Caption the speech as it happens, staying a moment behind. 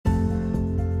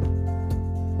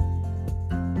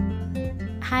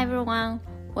Hi everyone,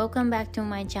 welcome back to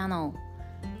my channel.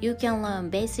 You can learn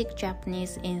basic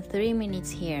Japanese in 3 minutes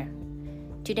here.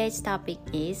 Today's topic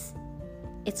is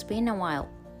It's been a while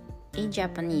in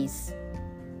Japanese.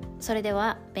 それで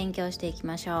は勉強していき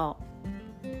ましょ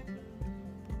う。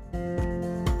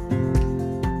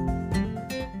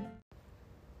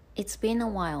It's been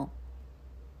a while.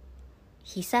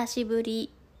 久しぶ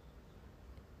り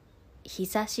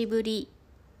久しぶり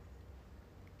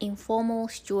Informal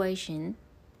situation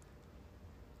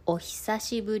お久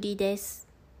しぶりです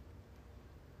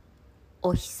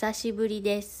お久しぶり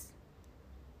です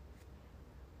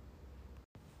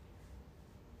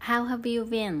How have you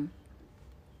been?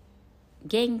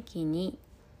 元気に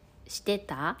して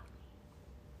た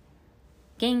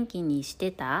元気にし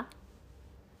てた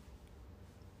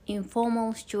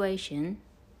Informal situation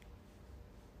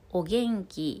お元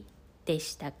気で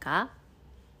したか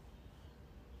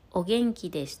お元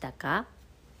気でしたか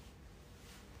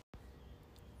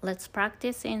Let's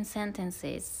practice in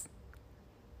sentences.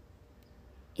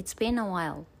 It's been a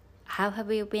while. How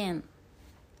have you been?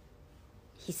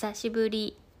 久しぶ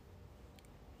り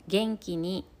元気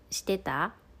にして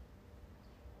た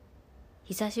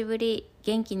久しぶり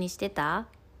元気にしてた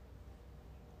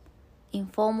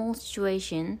Informal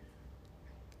situation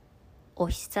お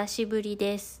久しぶり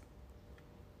です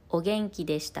お元気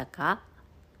でしたか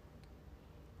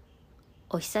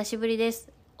お久しぶりで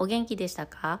すお元気でした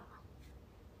か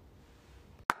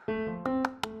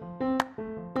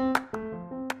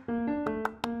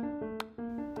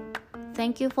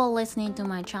Thank you for listening to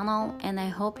my channel and I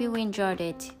hope you enjoyed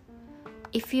it.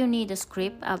 If you need a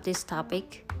script of this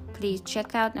topic, please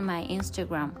check out my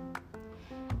Instagram.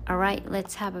 Alright,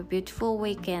 let's have a beautiful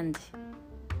weekend.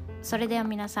 それでは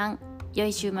皆さん、良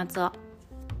い週末を。